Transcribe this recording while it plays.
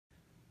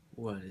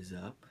What is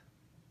up?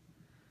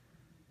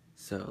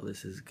 So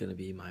this is gonna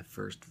be my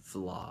first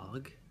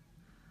vlog.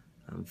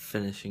 I'm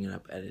finishing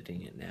up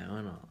editing it now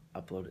and I'll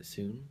upload it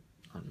soon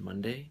on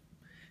Monday.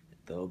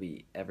 That'll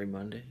be every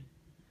Monday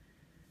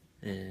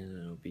and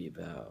it'll be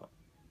about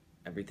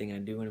everything I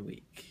do in a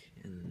week,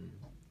 and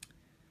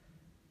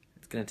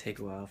it's gonna take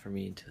a while for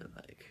me to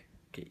like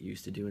get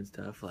used to doing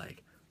stuff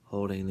like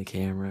holding the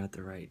camera at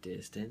the right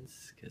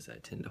distance, because I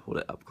tend to hold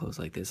it up close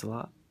like this a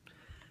lot,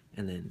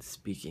 and then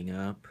speaking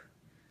up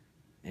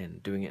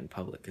and doing it in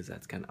public because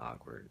that's kind of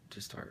awkward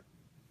to start,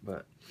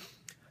 but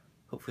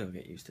hopefully I'll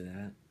get used to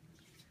that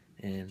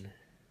and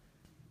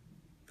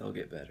they'll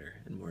get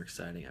better and more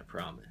exciting, I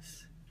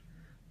promise.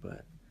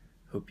 But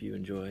hope you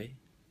enjoy.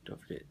 Don't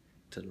forget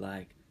to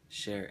like,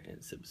 share,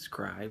 and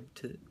subscribe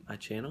to my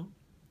channel.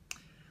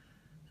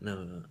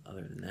 And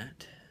other than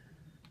that,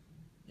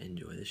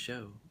 enjoy the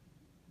show.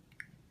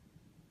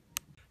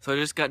 So I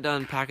just got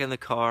done packing the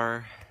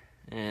car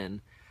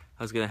and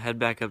I was gonna head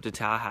back up to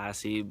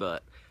Tallahassee,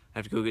 but I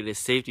have to go get a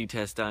safety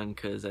test done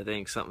because I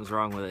think something's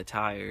wrong with the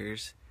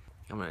tires.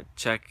 I'm gonna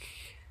check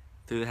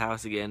through the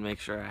house again, make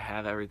sure I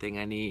have everything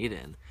I need,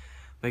 and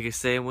make a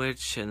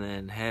sandwich, and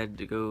then head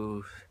to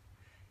go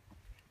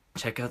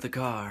check out the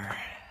car.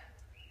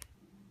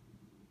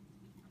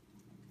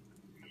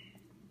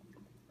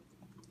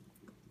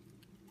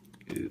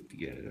 Oop,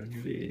 you got it on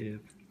your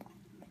lip.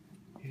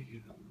 Here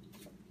you go.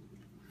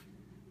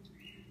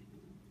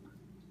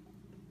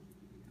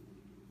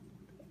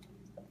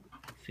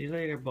 See you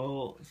later,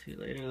 Bolt. See you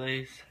later,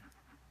 Lace.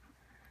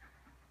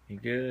 You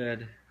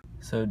good?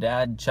 So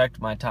Dad checked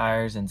my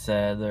tires and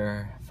said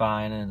they're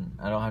fine and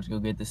I don't have to go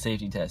get the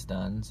safety test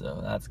done,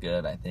 so that's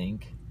good, I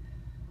think.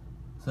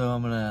 So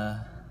I'm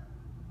gonna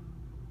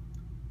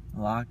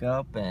lock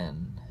up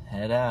and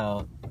head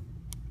out.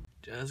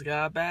 Just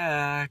got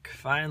back,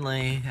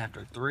 finally,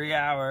 after 3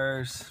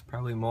 hours.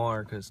 Probably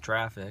more because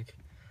traffic,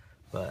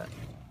 but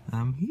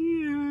I'm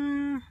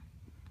here.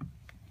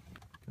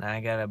 And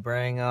I gotta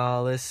bring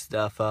all this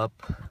stuff up.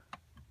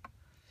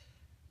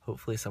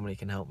 Hopefully somebody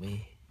can help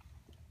me.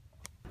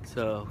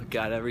 So we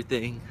got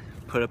everything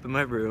put up in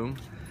my room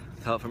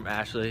with help from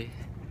Ashley.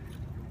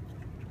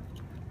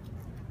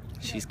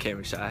 She's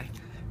camera shy.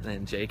 And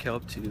then Jake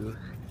helped too.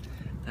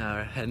 Now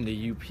we're heading to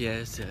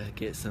UPS to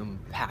get some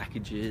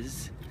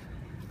packages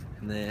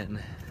and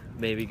then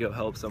maybe go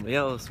help somebody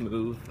else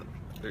move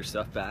their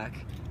stuff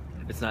back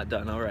if it's not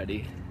done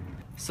already.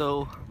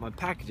 So my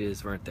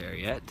packages weren't there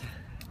yet.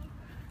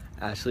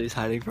 Ashley's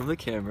hiding from the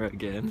camera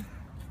again.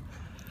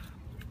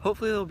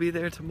 Hopefully they'll be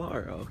there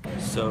tomorrow.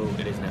 So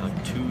it is now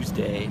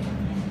Tuesday.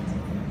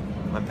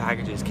 My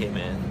packages came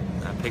in.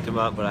 I picked them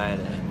up, but I had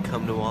to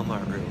come to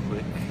Walmart real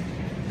quick.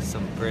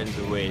 Some friends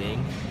are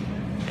waiting.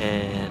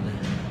 And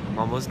I'm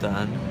almost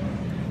done.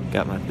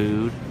 Got my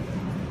food.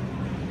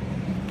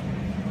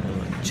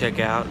 I'll check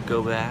out,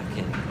 go back,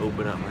 and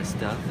open up my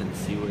stuff and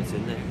see what's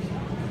in there.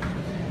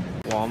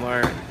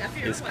 Walmart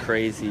is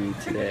crazy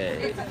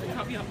today.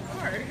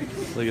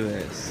 Look at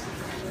this.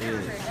 Look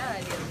at this.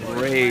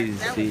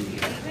 Crazy.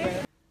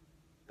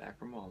 Back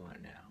from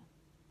Walmart now.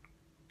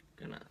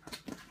 Gonna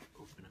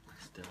open up my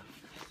stuff,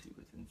 see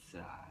what's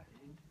inside.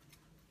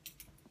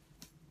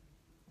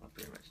 Well,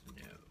 pretty much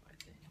no, I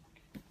think.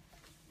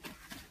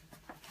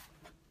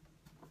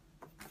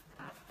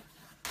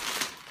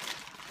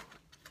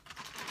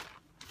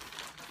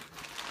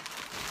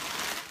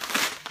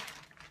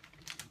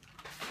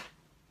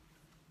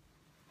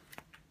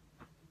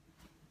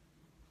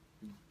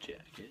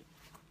 Jacket.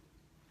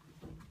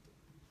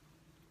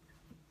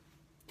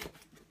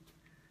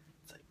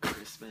 It's like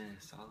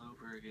Christmas all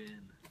over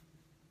again.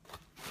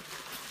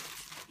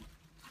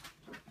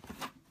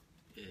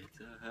 It's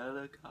a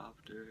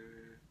helicopter.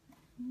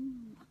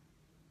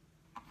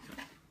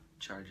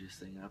 Charge this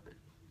thing up and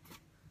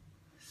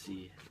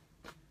see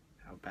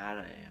how bad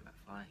I am at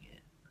flying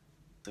it.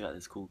 I got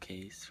this cool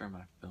case for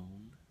my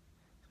phone,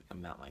 so I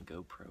can mount my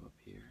GoPro up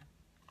here.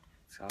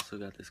 It's also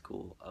got this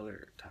cool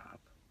other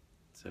top,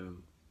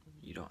 so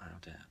you don't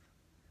have to have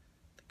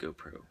the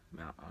GoPro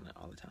mount on it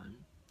all the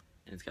time.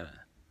 And it's got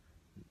a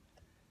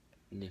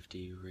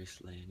nifty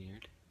wrist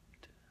lanyard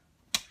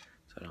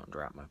so I don't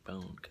drop my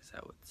phone, because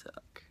that would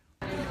suck.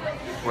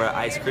 We're at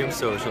Ice Cream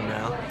Social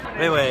now.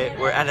 Anyway,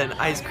 we're at an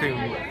ice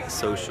cream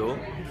social.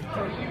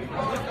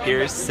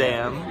 Here's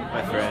Sam,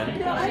 my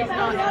friend.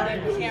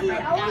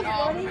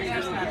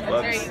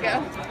 Whoops. There you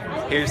go.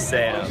 Here's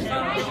Sam.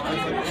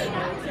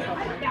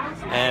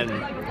 And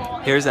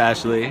here's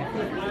Ashley.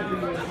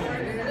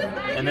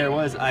 And there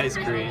was ice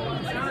cream.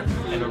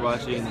 And we're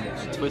watching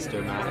a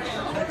Twister match.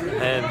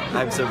 And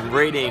I have some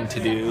rating to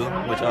do,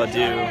 which I'll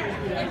do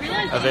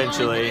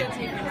eventually.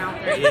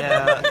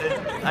 Yeah,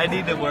 I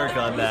need to work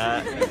on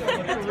that.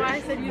 That's why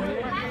I said you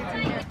would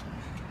work.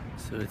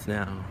 So it's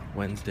now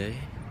Wednesday.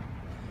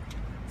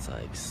 It's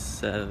like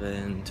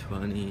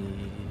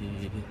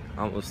 7:20,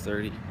 almost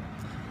 30.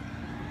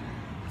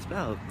 It's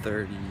about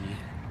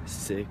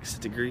 36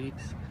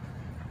 degrees.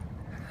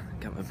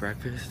 Got my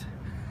breakfast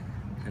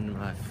and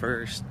my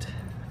first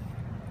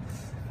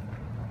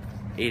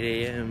 8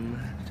 a.m.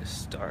 to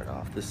start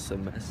off the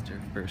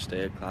semester. First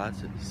day of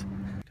classes.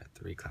 Got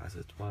 3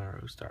 classes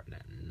tomorrow starting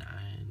at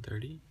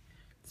 9:30.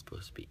 It's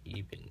supposed to be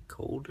even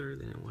colder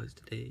than it was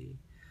today.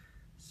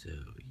 So,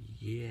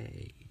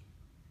 yay.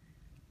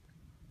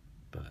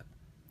 But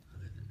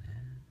other than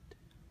that,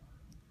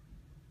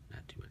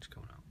 not too much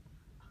going on.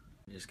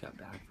 I just got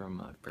back from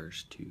my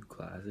first 2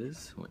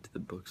 classes. Went to the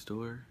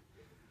bookstore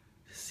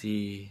to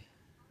see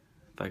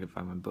if I could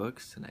find my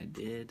books, and I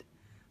did.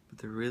 But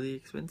they're really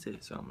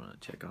expensive, so I'm gonna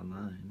check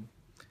online.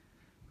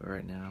 But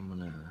right now I'm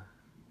gonna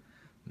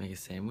make a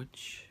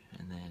sandwich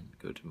and then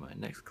go to my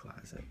next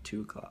class at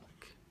 2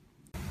 o'clock.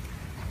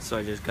 So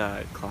I just got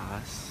out of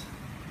class,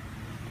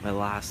 my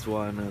last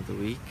one of the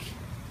week,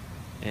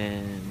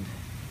 and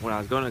when I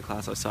was going to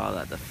class I saw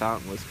that the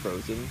fountain was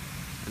frozen,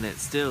 and it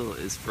still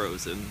is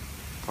frozen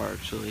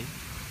partially.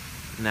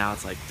 Now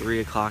it's like 3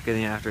 o'clock in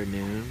the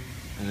afternoon,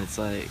 and it's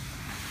like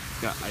it's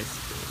got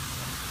icicles.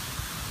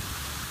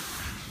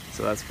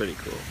 So that's pretty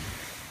cool.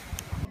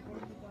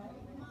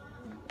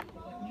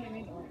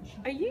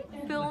 Are you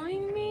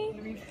filming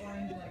me?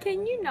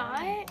 Can you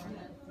not?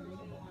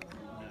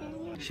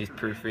 She's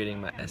proofreading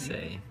my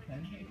essay.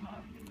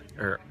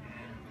 Or,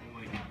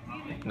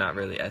 not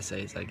really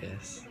essays, I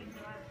guess.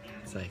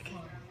 It's like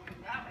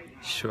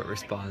short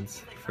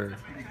response for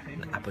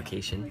an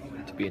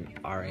application to be an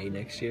RA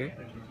next year.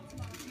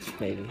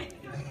 Maybe.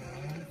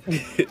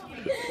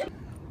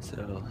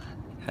 So,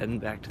 heading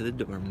back to the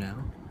dorm now.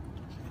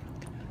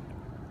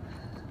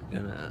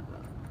 Gonna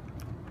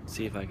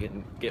see if I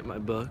can get my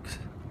books,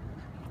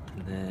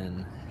 and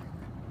then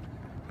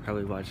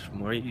probably watch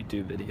more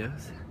YouTube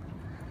videos.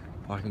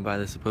 Walking by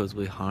the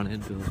supposedly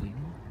haunted building.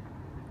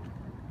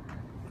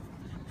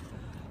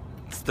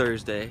 It's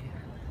Thursday.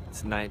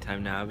 It's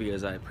nighttime now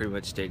because I pretty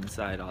much stayed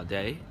inside all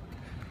day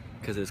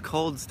because it's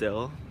cold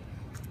still.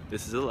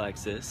 This is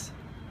Alexis.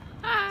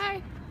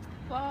 Hi.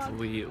 Vlog.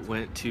 We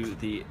went to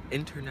the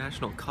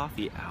International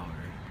Coffee Hour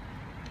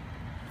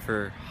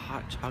for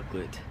hot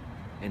chocolate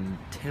and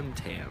Tim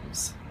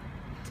Tams.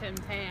 Tim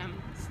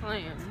Tam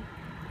Slam.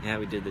 Yeah,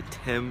 we did the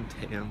Tim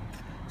Tam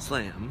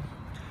Slam,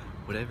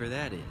 whatever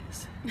that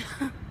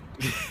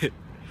is.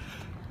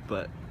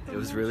 But it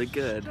was really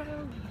good.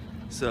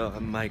 So I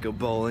might go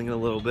bowling a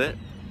little bit.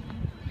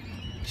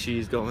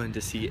 She's going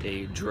to see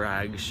a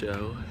drag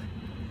show.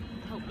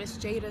 Oh, Miss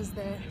Jada's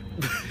there.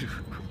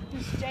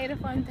 Miss Jada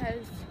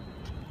Fontes.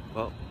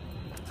 Well,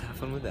 have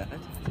fun with that.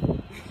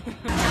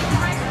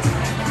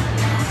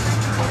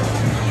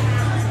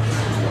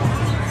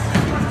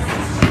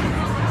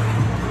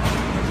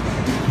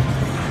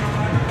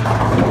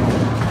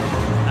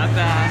 Not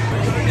bad.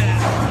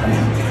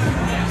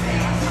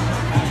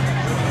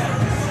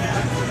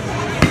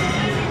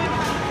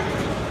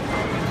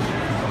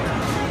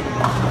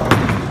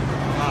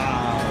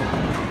 Wow.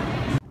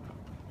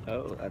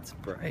 Oh, that's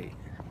bright.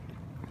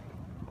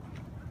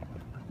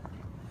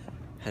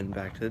 Heading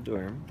back to the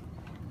dorm.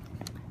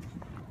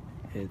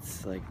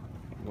 It's like,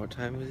 what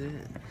time is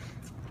it?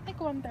 Like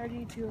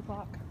 1:30, 2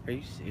 o'clock. Are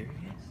you serious?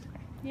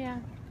 Yeah,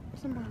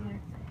 somewhere in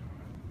there.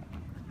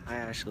 Hi,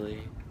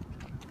 Ashley.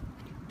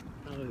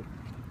 Oh,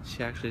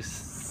 she actually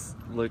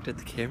looked at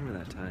the camera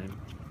that time.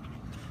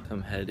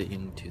 I'm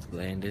heading to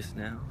Landis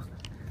now.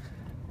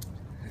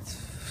 It's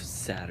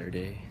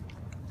Saturday.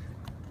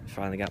 I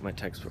finally got my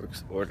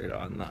textbooks ordered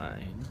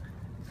online.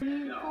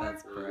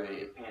 That's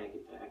bright.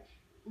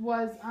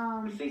 Was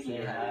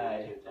Say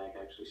hi.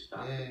 Actually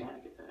stopped the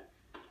panic attack.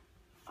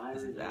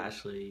 This is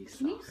Ashley.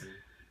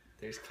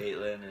 There's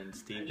Caitlin and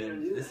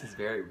Steven. This is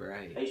very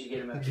bright. They should get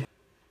him up.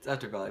 It's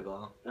after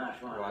volleyball. Not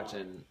fun. We're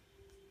watching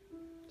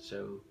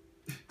show.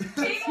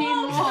 Teen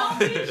Wolf.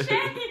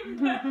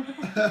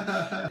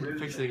 We're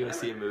fixing to go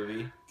see a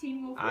movie.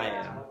 Teen Wolf. I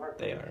am.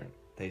 They aren't.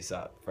 They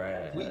saw it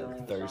Friday,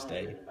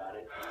 Thursday.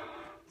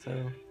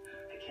 So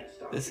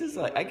this is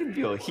like, I can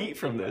feel heat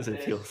from this,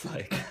 it feels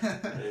like.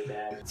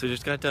 So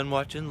just got done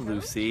watching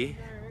Lucy.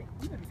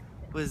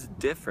 It was a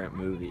different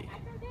movie.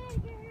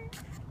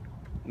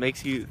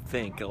 Makes you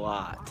think a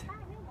lot.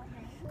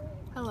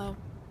 Hello.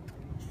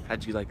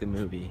 How'd you like the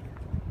movie?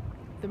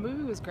 The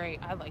movie was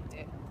great. I liked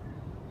it.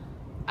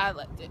 I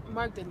liked it.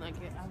 Mark didn't like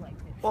it. I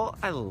liked it. Well,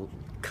 I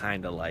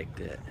kinda liked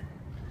it.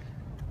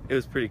 It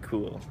was pretty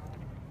cool.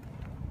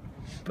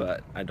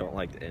 But I don't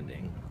like the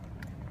ending.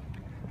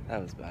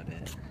 That was about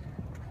it.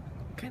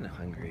 I'm kinda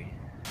hungry.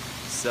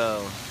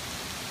 So,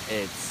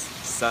 it's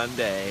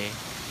Sunday.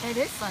 It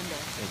is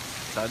Sunday. It's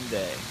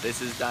Sunday.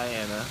 This is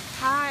Diana.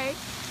 Hi.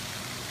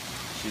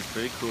 She's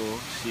pretty cool.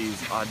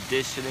 She's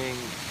auditioning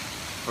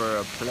for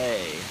a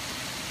play.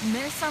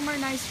 Midsummer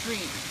Night's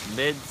Dream.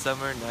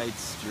 Midsummer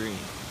Night's Dream.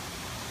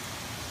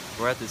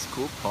 We're at this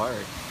cool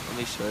park. Let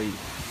me show you.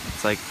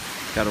 It's like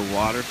got a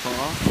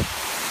waterfall.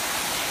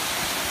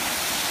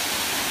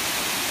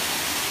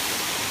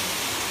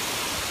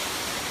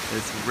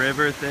 This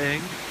river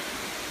thing.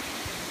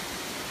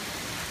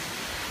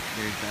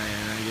 Here's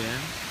Diana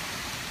again.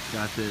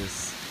 Got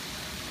this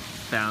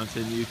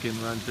fountain you can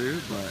run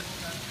through, but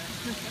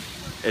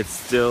it's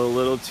still a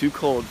little too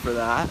cold for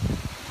that.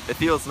 It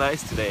feels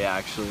nice today,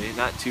 actually.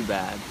 Not too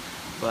bad,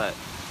 but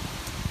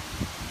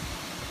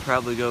I'll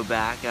probably go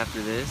back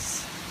after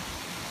this.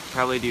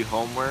 Probably do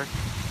homework.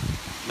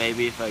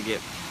 Maybe if I get,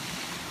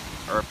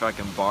 or if I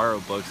can borrow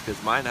books,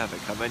 because mine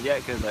haven't come in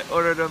yet because I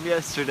ordered them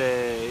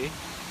yesterday.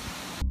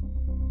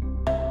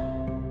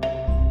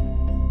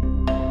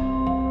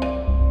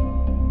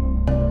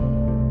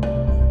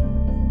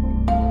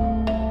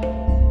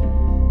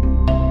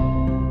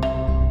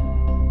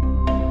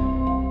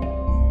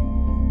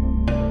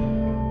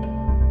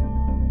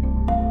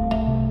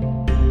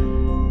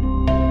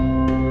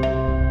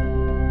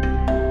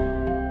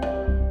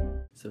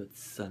 So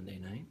it's Sunday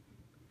night.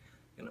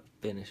 I'm gonna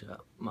finish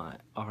up my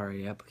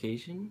RA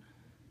application,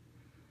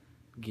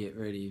 get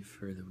ready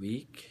for the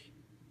week,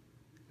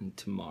 and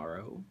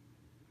tomorrow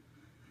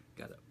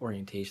got an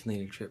orientation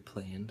leader trip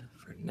planned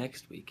for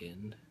next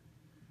weekend.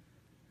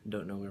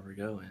 Don't know where we're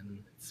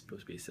going. It's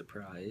supposed to be a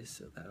surprise,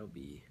 so that'll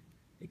be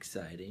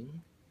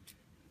exciting,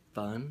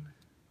 fun,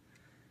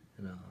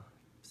 and I'll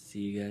see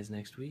you guys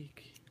next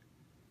week.